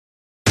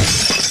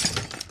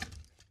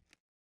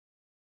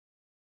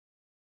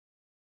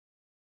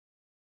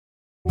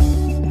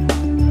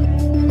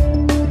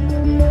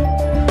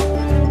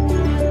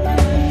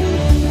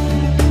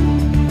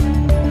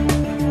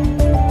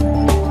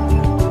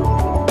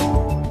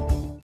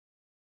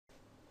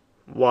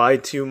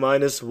y2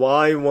 minus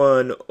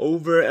y1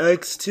 over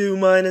x2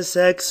 minus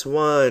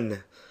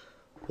x1.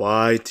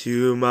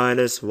 y2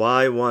 minus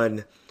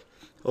y1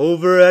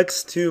 over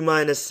x2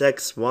 minus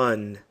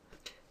x1.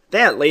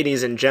 That,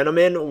 ladies and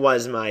gentlemen,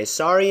 was my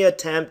sorry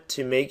attempt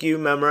to make you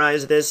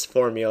memorize this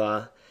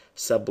formula.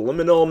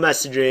 Subliminal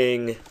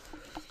messaging.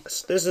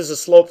 This is a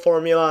slope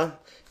formula.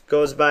 It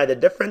goes by the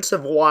difference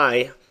of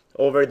y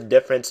over the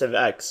difference of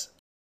x.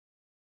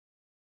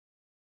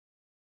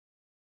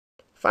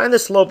 Find the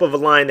slope of a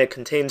line that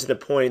contains the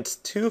points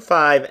 2,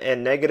 5,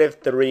 and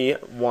 -3,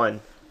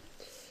 1.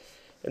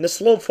 In the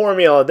slope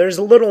formula, there's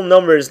little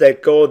numbers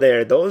that go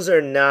there. Those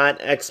are not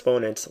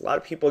exponents. A lot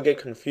of people get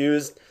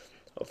confused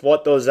of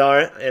what those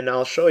are, and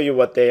I'll show you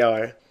what they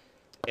are.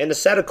 In a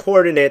set of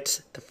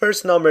coordinates, the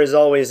first number is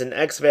always an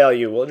x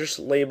value. We'll just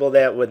label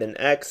that with an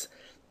x.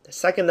 The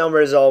second number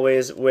is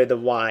always with a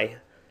y.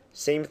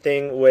 Same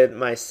thing with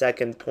my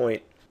second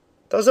point.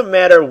 Doesn't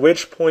matter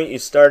which point you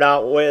start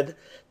out with.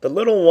 The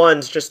little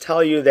ones just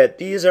tell you that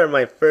these are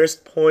my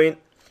first point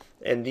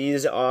and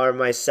these are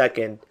my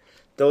second.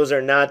 Those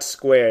are not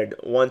squared,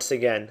 once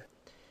again.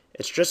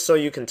 It's just so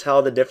you can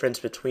tell the difference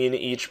between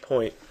each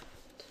point.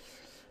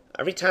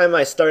 Every time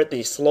I start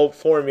the slope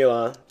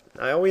formula,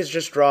 I always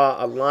just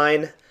draw a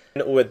line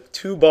with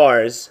 2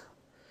 bars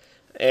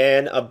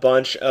and a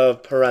bunch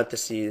of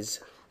parentheses.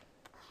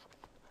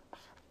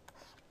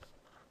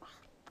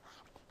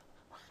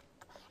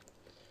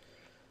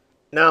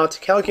 Now, to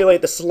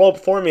calculate the slope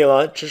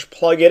formula, just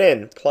plug it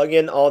in. Plug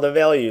in all the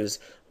values.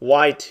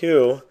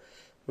 y2,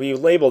 we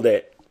labeled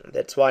it.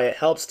 That's why it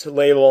helps to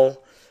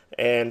label.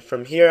 And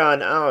from here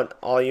on out,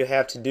 all you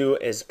have to do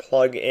is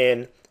plug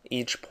in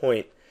each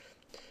point.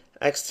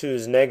 x2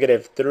 is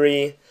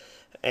 -3,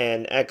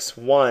 and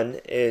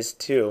x1 is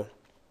 2.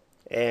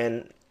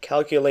 And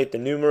calculate the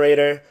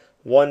numerator.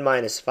 1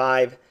 minus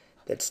 5,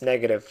 that's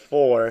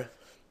 -4,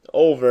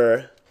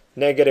 over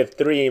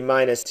 -3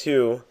 minus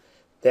 2,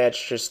 that's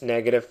just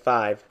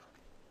 -5.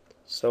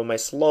 So my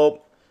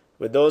slope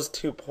with those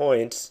 2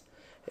 points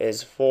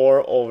is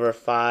 4 over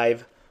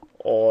 5,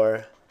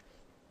 or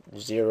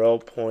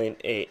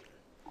 0.8.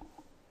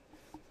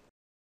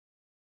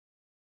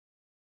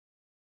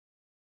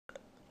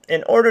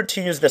 In order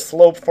to use the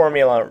slope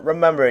formula,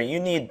 remember you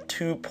need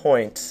 2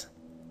 points.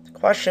 The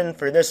question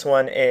for this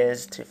one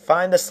is to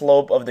find the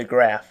slope of the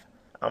graph.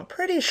 I'm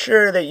pretty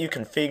sure that you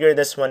can figure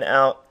this one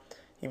out,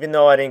 even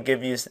though I didn't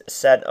give you a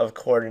set of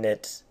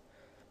coordinates.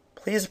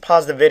 Please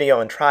pause the video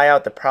and try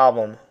out the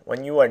problem.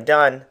 When you are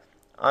done,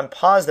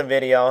 unpause the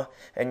video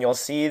and you'll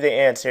see the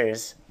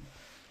answers.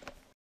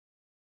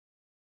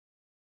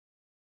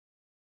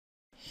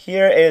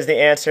 Here is the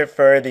answer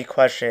for the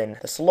question.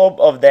 The slope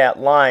of that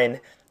line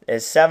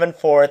is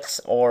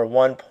 7/4 or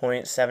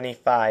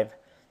 1.75.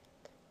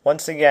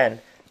 Once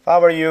again, if I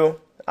were you,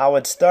 I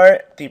would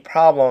start the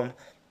problem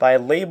by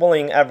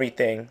labeling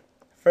everything.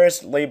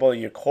 First, label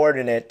your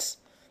coordinates.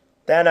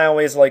 Then I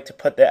always like to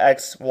put the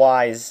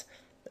xy's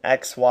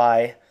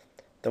xy.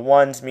 The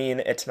 1's mean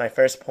it's my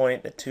first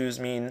point, the 2's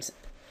means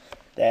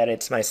that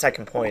it's my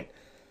second point.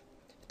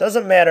 It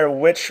doesn't matter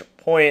which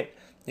point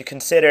you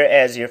consider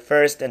as your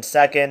first and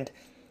second.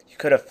 You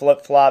could have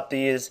flip-flopped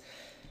these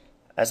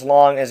as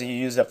long as you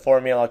use the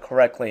formula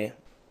correctly.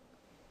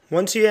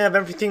 Once you have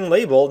everything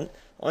labeled,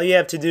 all you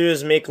have to do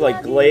is make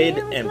like Glade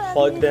and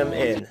plug them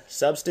in.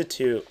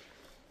 Substitute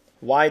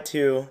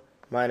y2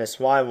 minus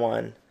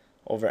y1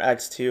 over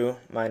x2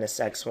 minus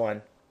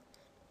x1.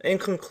 In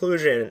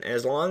conclusion,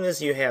 as long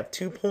as you have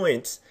 2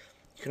 points,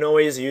 you can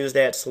always use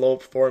that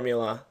slope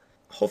formula.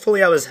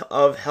 Hopefully I was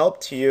of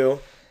help to you,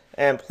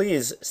 and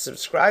please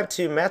subscribe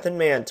to Math and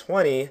Man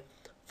 20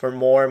 for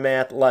more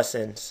math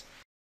lessons.